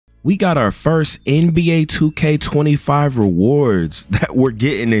We got our first NBA 2K25 rewards that we're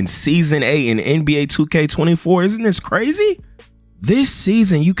getting in Season 8 in NBA 2K24. Isn't this crazy? This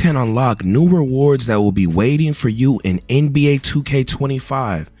season, you can unlock new rewards that will be waiting for you in NBA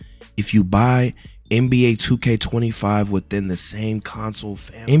 2K25 if you buy NBA 2K25 within the same console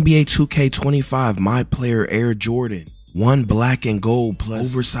family. NBA 2K25 My Player Air Jordan, 1 black and gold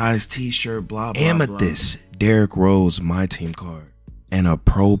plus oversized t-shirt, blah, blah, Amethyst, blah. Derrick Rose, My Team card, and a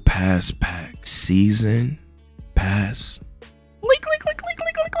Pro Pass pack. Season Pass.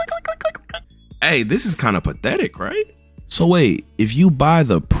 Hey, this is kind of pathetic, right? So wait, if you buy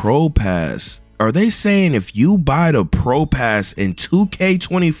the Pro Pass, are they saying if you buy the Pro Pass in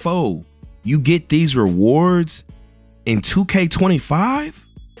 2K24, you get these rewards in 2K25?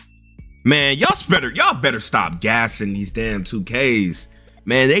 Man, y'all better stop gassing these damn 2Ks.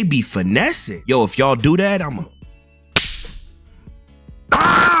 Man, they be finessing. Yo, if y'all do that, I'm a...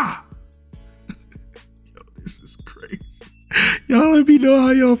 Ah! Yo, this is crazy. Y'all let me know how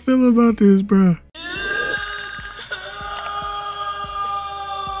y'all feel about this, bro.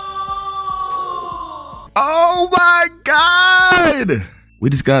 Oh my God! We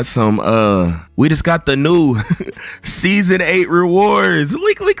just got the new Season 8 rewards.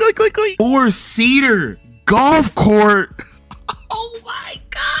 Leak. 4-seater golf court. Oh my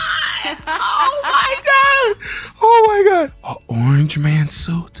God! Oh my God! Oh my God! An orange man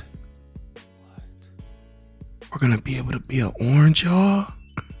suit. What? We're gonna be able to be an orange, y'all?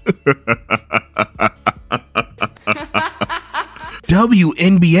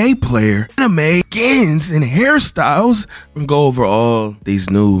 WNBA player, anime, skins, and hairstyles. We're gonna go over all these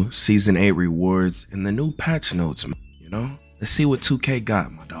new Season 8 rewards and the new patch notes, you know? Let's see what 2K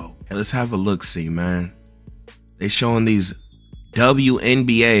got, my dog. Hey, let's have a look-see, man. They showing these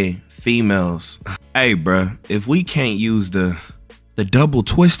WNBA females. Hey, bruh, if we can't use the double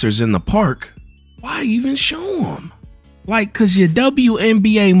twisters in the park, why even show them? Like, cause your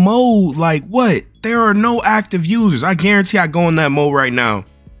WNBA mode, like what? There are no active users. I guarantee I go in that mode right now.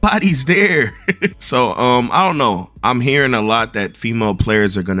 Body's there. So, I don't know. I'm hearing a lot that female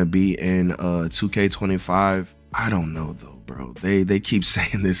players are gonna be in 2K25. I don't know though, bro. They keep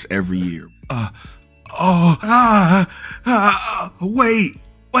saying this every year.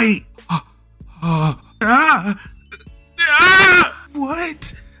 Wait.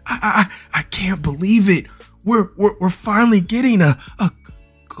 What? I can't believe it. We're finally getting a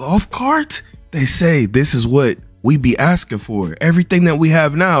golf cart. They say this is what we be asking for. Everything that we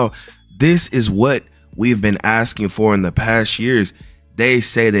have now, this is what we've been asking for in the past years. They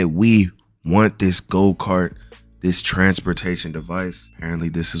say that we want this go-kart, this transportation device. Apparently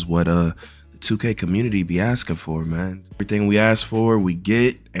this is what the 2K community be asking for, man. Everything we ask for, we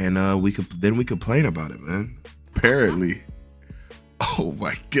get, and we complain about it, man. Apparently. Oh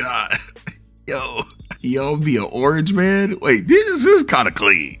my God. Yo, be an orange man. Wait, this is kind of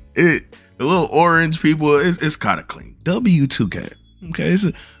clean. The little orange people, it's kind of clean. W2K. Okay, it's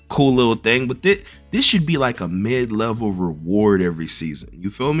a cool little thing, but this should be like a mid-level reward every season. You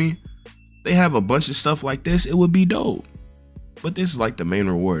feel me? They have a bunch of stuff like this, it would be dope. But this is like the main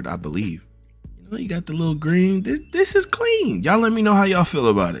reward, I believe. You know, you got the little green. This is clean. Y'all let me know how y'all feel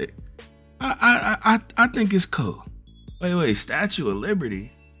about it. I think it's cool. Wait, Statue of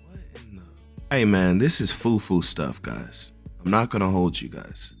Liberty. What in the... Hey man, this is foo-foo stuff, guys. I'm not gonna hold you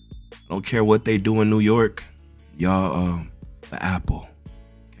guys. I don't care what they do in New York. Y'all, the Apple.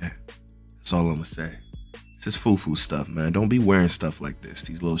 Okay, that's all I'm gonna say. This is foo-foo stuff, man. Don't be wearing stuff like this.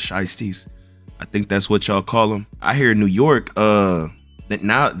 These little shiesties. I think that's what y'all call them. I hear New York, that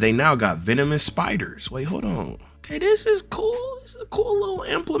they now got venomous spiders. Wait, hold on. Okay, this is cool. This is a cool little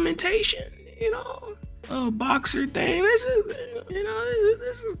implementation, you know. Boxer thing. This is, you know,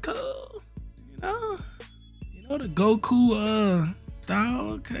 this is cool. You know the Goku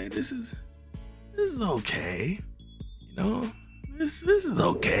style. Okay, this is okay. You know, this is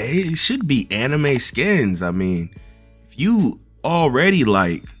okay. It should be anime skins. I mean, if you already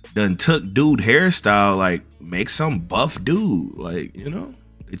like done took dude hairstyle, like make some buff dude, like, you know,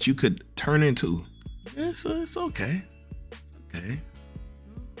 that you could turn into. Yeah, so it's okay. It's okay.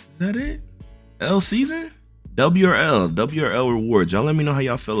 Is that it? L season? W or L rewards. Y'all let me know how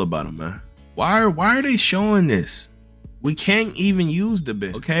y'all feel about them, man. Why are they showing this? We can't even use the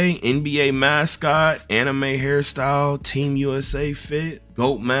bit. Okay, NBA mascot, anime hairstyle, Team USA fit,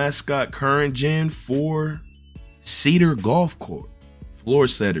 GOAT mascot, current gen, 4-seater golf court. Floor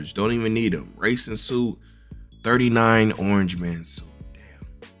setters, don't even need them. Racing suit, 39 orange man suit.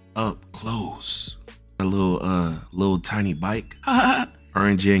 Damn. Up close. A little tiny bike.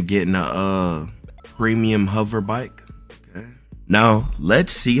 Current gen getting a premium hover bike. Okay. Now,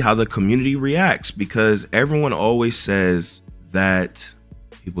 let's see how the community reacts, because everyone always says that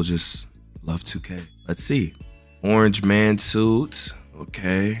people just love 2K. Let's see. Orange man suits.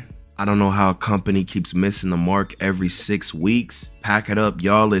 Okay. I don't know how a company keeps missing the mark every 6 weeks. Pack it up,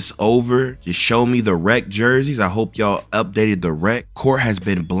 y'all. It's over. Just show me the rec jerseys. I hope y'all updated the rec. Court has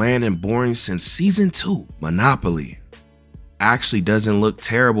been bland and boring since season 2. Monopoly actually doesn't look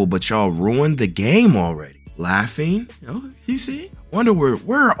terrible, but y'all ruined the game already. Laughing. You see? Wonder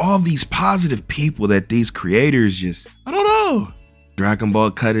where are all these positive people that these creators just, I don't know. Dragon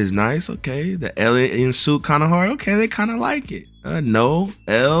Ball cut is nice. Okay. The alien suit kind of hard. Okay. They kind of like it. No.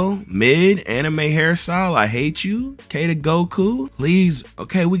 L. Mid. Anime hairstyle. I hate you. K to Goku. Please.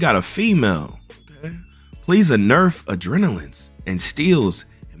 Okay. We got a female. Okay. Please nerf adrenalines and steals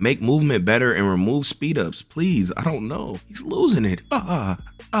and make movement better and remove speed ups. Please. I don't know. He's losing it.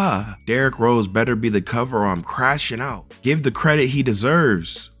 Derrick Rose better be the cover or I'm crashing out. Give the credit he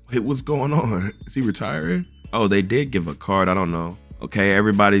deserves. Wait, what's going on? Is he retiring? Oh, they did give a card. I don't know. Okay,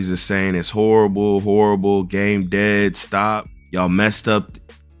 everybody's just saying it's horrible, horrible, game dead, stop. Y'all messed up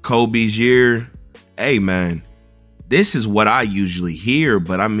Kobe's year. Hey, man, this is what I usually hear,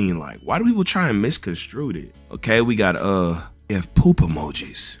 but I mean, like, why do people try and misconstrue it? Okay, we got, if poop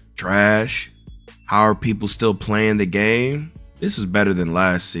emojis. Trash. How are people still playing the game? This is better than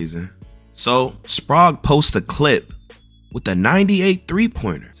last season. So, Sprague posts a clip with a 98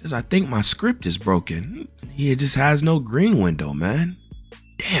 three-pointer. Says, I think my script is broken. He just has no green window, man.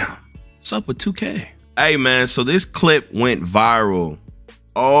 Damn. What's up with 2K? Hey, man, so this clip went viral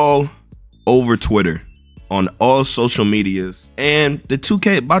all over Twitter, on all social medias, and the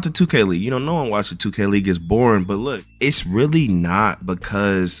 2K League. You know, no one watched the 2K League, is boring, but look, it's really not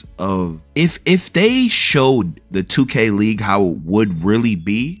because of, if they showed the 2K League how it would really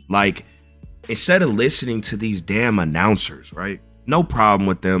be, like, instead of listening to these damn announcers, right? No problem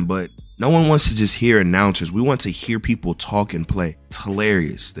with them, but no one wants to just hear announcers. We want to hear people talk and play. It's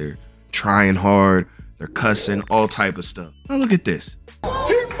hilarious. They're trying hard. They're cussing, all type of stuff. Now look at this.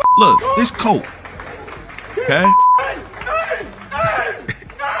 Look, this coat. Okay?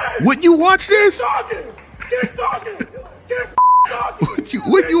 Would you watch this?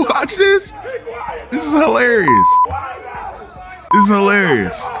 Would you watch this? This is hilarious. This is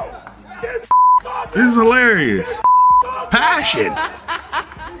hilarious. This is hilarious. Passion.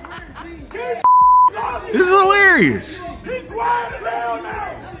 This is hilarious.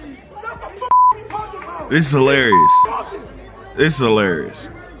 This is hilarious. This is hilarious.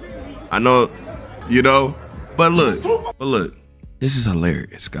 I know, you know, but look, this is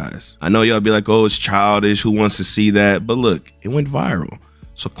hilarious, guys. I know y'all be like, oh, it's childish. Who wants to see that? But look, it went viral.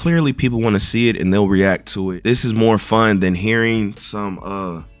 So clearly people want to see it and they'll react to it. This is more fun than hearing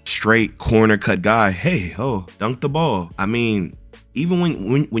some straight corner cut guy, hey, oh, dunk the ball. I mean,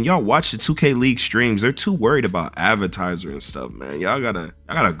 even when y'all watch the 2K League streams, they're too worried about advertiser and stuff, man. Y'all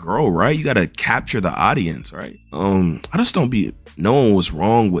gotta grow, right? You gotta capture the audience, right? I just don't be knowing what's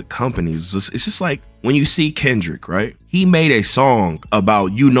wrong with companies. It's just like when you see Kendrick, right? He made a song about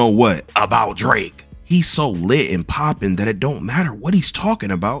you know what, about Drake. He's so lit and popping that it don't matter what he's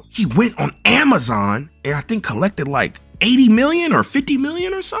talking about. He went on Amazon and I think collected like 80 million or 50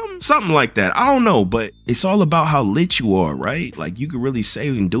 million or something like that. I don't know, but it's all about how lit you are, right? Like you can really say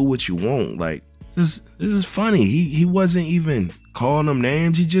and do what you want. Like this is funny. He wasn't even calling them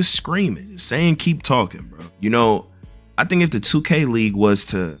names. He just screaming, just saying, keep talking, bro. You know, I think if the 2K League was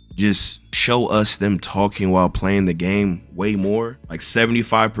to just show us them talking while playing the game way more, like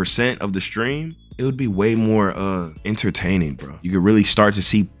 75% of the stream, it would be way more entertaining, bro. You could really start to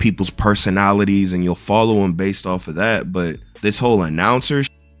see people's personalities and you'll follow them based off of that. But this whole announcer,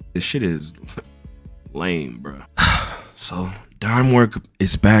 this shit is lame, bro. So Dimework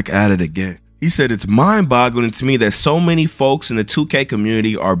is back at it again. He said, it's mind-boggling to me that so many folks in the 2K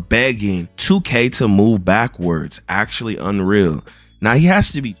community are begging 2K to move backwards. Actually unreal. Now he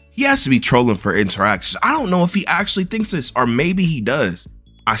has to be trolling for interactions. I don't know if he actually thinks this, or maybe he does.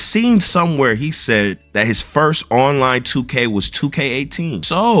 I seen somewhere he said that his first online 2K was 2K18.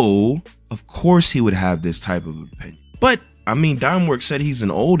 So, of course he would have this type of opinion. But, I mean, Dimework said he's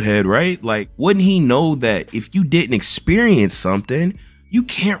an old head, right? Like, wouldn't he know that if you didn't experience something, you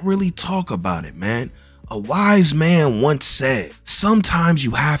can't really talk about it, man? A wise man once said, sometimes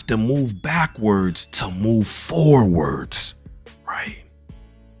you have to move backwards to move forwards, right?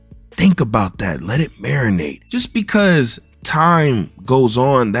 Think about that. Let it marinate. Just because time goes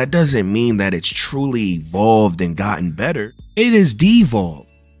on, that doesn't mean that it's truly evolved and gotten better. It is devolved.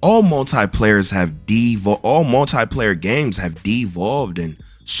 All multiplayer games have devolved in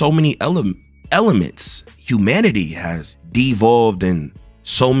so many elements. humanity has devolved in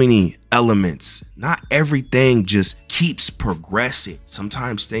so many elements. Not everything just keeps progressing.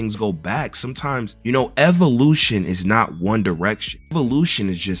 Sometimes things go back. Sometimes, you know, evolution is not one direction. Evolution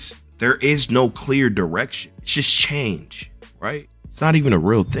is just, there is no clear direction. It's just change, right? It's not even a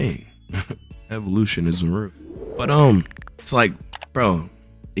real thing. Evolution isn't real. But it's like, bro,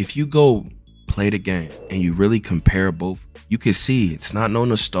 if you go play the game and you really compare both, you can see it's not no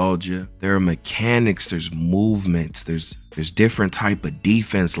nostalgia. There are mechanics, there's movements, there's different type of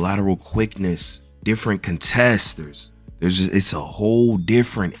defense, lateral quickness, different contests. It's a whole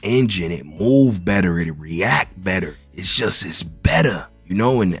different engine. It move better, it react better. It's better, you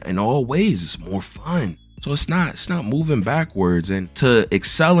know, in all ways, it's more fun. So it's not moving backwards. And to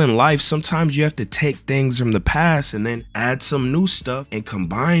excel in life, sometimes you have to take things from the past and then add some new stuff and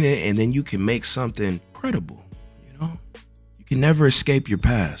combine it, and then you can make something credible, you know? You can never escape your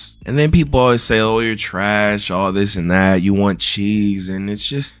past. And then people always say, oh, you're trash, all this and that, you want cheese, and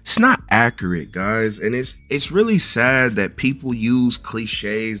it's not accurate, guys. And it's really sad that people use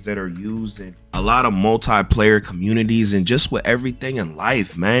cliches that are used in a lot of multiplayer communities and just with everything in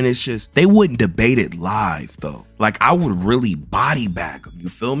life, man. It's just, they wouldn't debate it live though. Like, I would really body bag them, you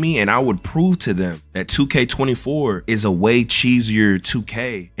feel me? And I would prove to them that 2K24 is a way cheesier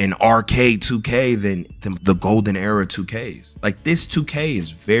 2K and arcade 2K than the golden era 2Ks. Like, this 2K is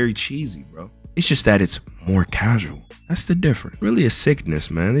very cheesy, bro. It's just that it's more casual. That's the difference. Really a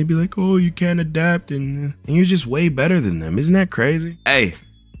sickness, man. They'd be like, oh, you can't adapt and you're just way better than them. Isn't that crazy? Hey,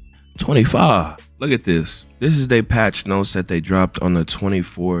 25. Look at this. This is their patch notes that they dropped on the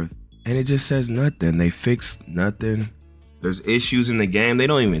 24th. And it just says nothing. They fixed nothing. There's issues in the game. They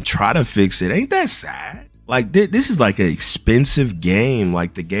don't even try to fix it. Ain't that sad? Like, this is like an expensive game.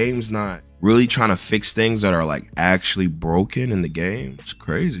 Like, the game's not really trying to fix things that are like actually broken in the game. It's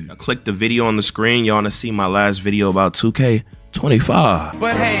crazy. I clicked the video on the screen. Y'all wanna see my last video about 2K25.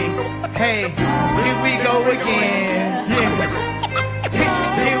 But hey, here we go again.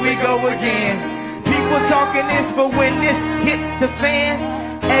 Yeah. Here we go again. People talking this, but when this hit the fan,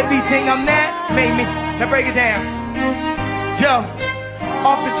 everything I'm at made me. Now break it down. Yo,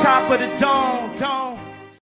 off the top of the dome.